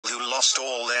lost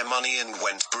all their money and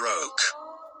went broke.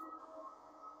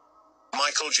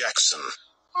 Michael Jackson.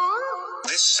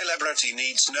 This celebrity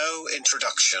needs no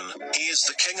introduction. He is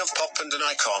the king of pop and an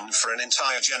icon for an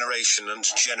entire generation and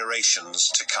generations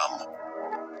to come.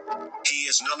 He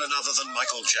is none other than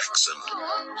Michael Jackson.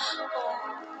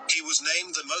 He was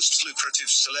named the most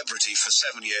lucrative celebrity for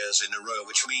 7 years in a row,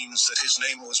 which means that his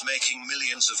name was making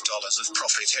millions of dollars of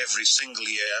profit every single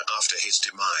year after his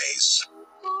demise.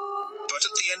 But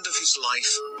at the end of his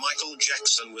life, Michael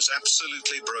Jackson was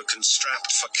absolutely broke and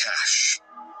strapped for cash.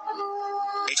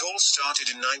 It all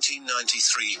started in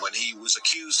 1993 when he was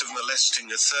accused of molesting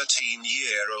a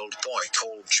 13-year-old boy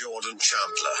called Jordan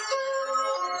Chandler.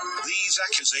 These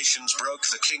accusations broke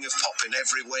the king of pop in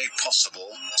every way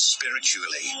possible,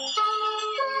 spiritually,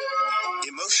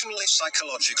 emotionally,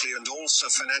 psychologically, and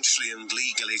also financially and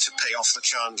legally to pay off the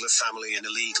Chandler family in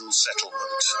a legal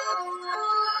settlement.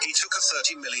 He took a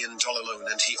 $30 million loan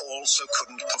and he also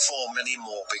couldn't perform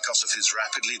anymore because of his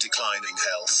rapidly declining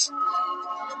health.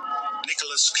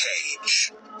 Nicolas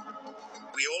Cage.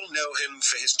 We all know him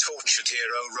for his tortured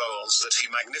hero roles that he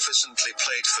magnificently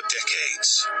played for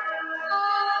decades.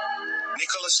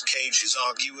 Nicolas Cage is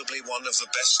arguably one of the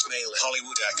best male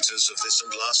Hollywood actors of this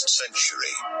and last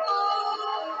century.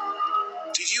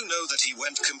 Did you know that he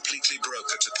went completely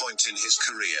broke at a point in his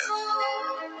career?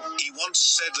 He once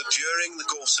said that during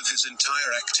the course of his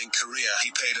entire acting career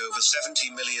he paid over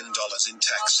 $70 million in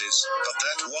taxes, but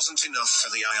that wasn't enough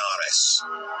for the IRS.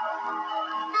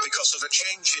 Because of a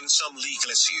change in some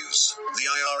legal issues, the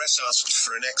IRS asked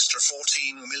for an extra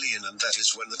 $14 million, and that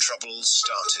is when the troubles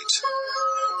started.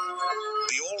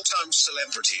 The all-time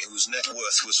celebrity whose net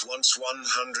worth was once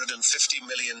 $150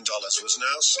 million was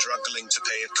now struggling to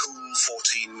pay a cool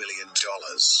 $14 million.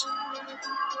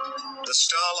 The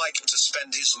star liked to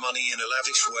spend his money in a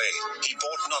lavish way. He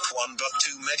bought not one but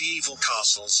two medieval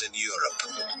castles in Europe,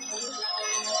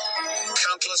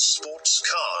 countless sports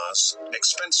cars,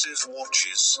 expensive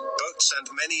watches, boats, and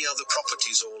many other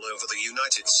properties all over the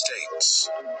United States.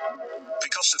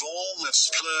 Because of all that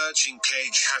splurging,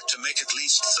 Cage had to make at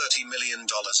least $30 million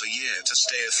a year to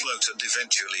stay afloat and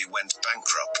eventually went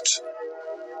bankrupt.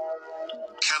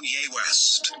 Kanye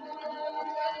West.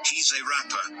 He's a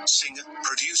rapper, singer,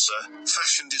 producer,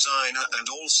 fashion designer, and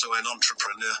also an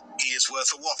entrepreneur. He is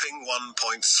worth a whopping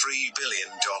 $1.3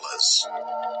 billion.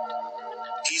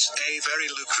 He's a very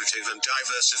lucrative and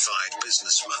diversified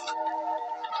businessman.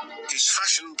 His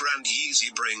fashion brand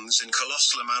Yeezy brings in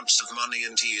colossal amounts of money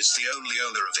and he is the only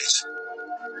owner of it.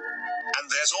 And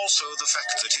there's also the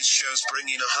fact that his shows bring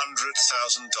in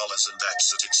 $100,000 and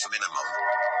that's at its minimum.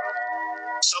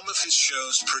 Some of his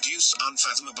shows produce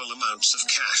unfathomable amounts of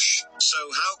cash, so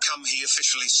how come he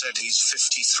officially said he's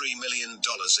 $53 million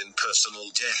in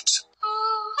personal debt?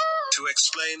 To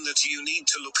explain that, you need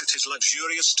to look at his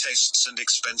luxurious tastes and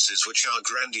expenses, which are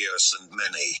grandiose and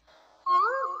many.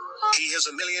 He has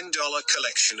 $1 million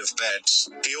collection of beds.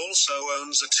 He also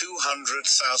owns a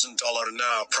 $200,000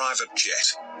 now private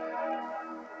jet.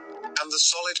 And the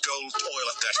solid gold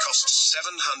toilet that costs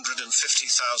 $750,000.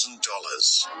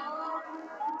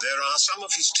 There are some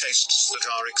of his tastes that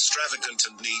are extravagant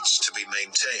and needs to be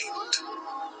maintained.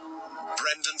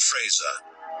 Brendan Fraser.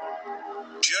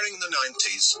 During the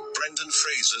 90s, Brendan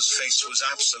Fraser's face was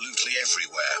absolutely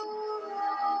everywhere.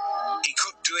 He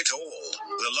could do it all: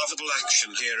 the lovable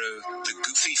action hero, the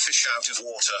goofy fish out of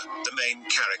water, the main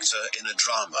character in a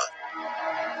drama.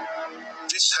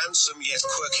 This handsome yet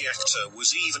quirky actor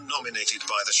was even nominated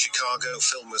by the Chicago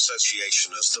Film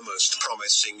Association as the most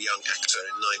promising young actor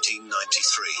in 1993.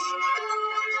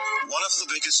 One of the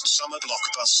biggest summer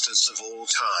blockbusters of all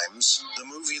times, the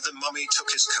movie The Mummy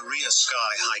took his career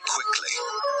sky high quickly.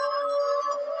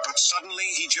 But suddenly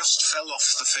he just fell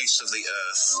off the face of the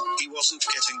earth. He wasn't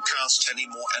getting cast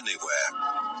anymore anywhere.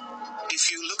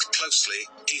 If you look closely,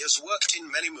 he has worked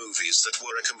in many movies that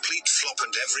were a complete flop,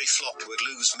 and every flop would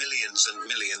lose millions and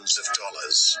millions of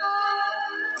dollars.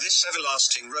 This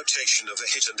everlasting rotation of a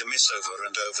hit and a miss over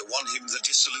and over won him the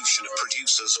dissolution of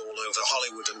producers all over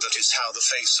Hollywood, and that is how the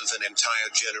face of an entire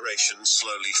generation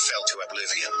slowly fell to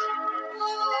oblivion.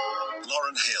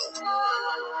 Lauryn Hill.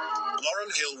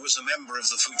 Lauryn Hill was a member of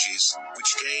the Fugees,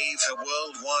 which gave her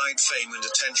worldwide fame and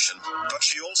attention, but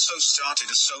she also started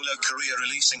a solo career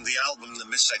releasing the album The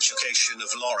Miseducation of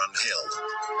Lauryn Hill.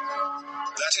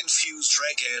 That infused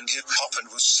reggae and hip-hop and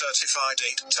was certified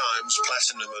 8 times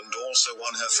platinum and also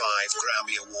won her 5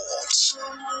 Grammy Awards.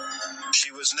 She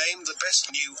was was named the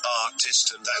best new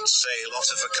artist, and that's a lot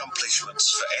of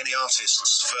accomplishments for any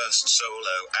artist's first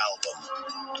solo album.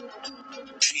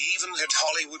 She even had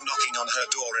Hollywood knocking on her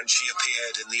door, and she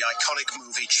appeared in the iconic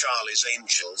movie Charlie's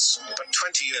Angels, but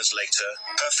 20 years later,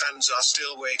 her fans are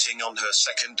still waiting on her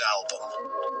second album.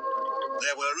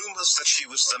 There were rumors that she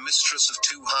was the mistress of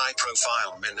two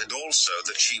high-profile men, and also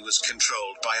that she was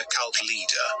controlled by a cult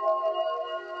leader.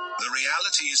 The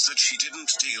reality is that she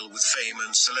didn't deal with fame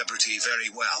and celebrity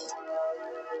very well.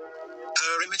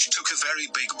 Her image took a very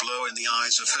big blow in the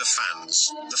eyes of her fans.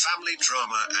 The family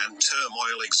drama and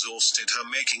turmoil exhausted her,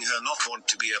 making her not want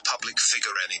to be a public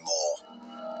figure anymore.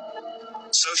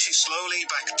 So she slowly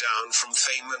backed down from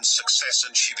fame and success,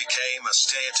 and she became a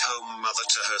stay-at-home mother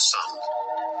to her son,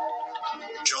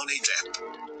 Johnny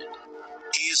Depp.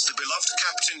 He is the beloved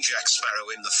Captain Jack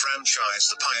Sparrow in the franchise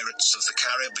The Pirates of the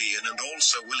Caribbean, and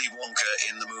also Willy Wonka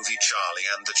in the movie Charlie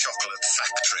and the Chocolate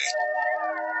Factory.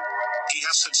 He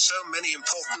has had so many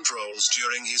important roles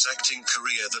during his acting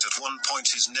career that at one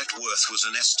point his net worth was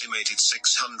an estimated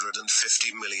 $650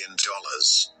 million.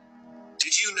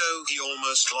 Did you know he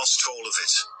almost lost all of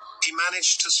it? He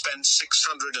managed to spend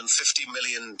 $650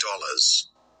 million.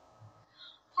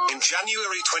 In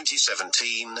January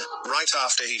 2017, right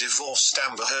after he divorced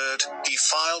Amber Heard, he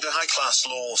filed a high-class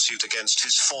lawsuit against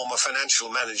his former financial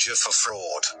manager for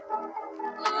fraud.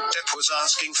 Depp was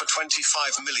asking for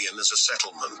 $25 million as a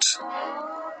settlement.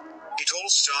 It all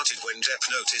started when Depp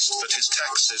noticed that his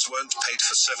taxes weren't paid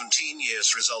for 17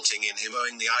 years, resulting in him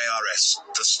owing the IRS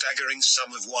the staggering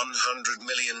sum of $100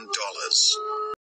 million.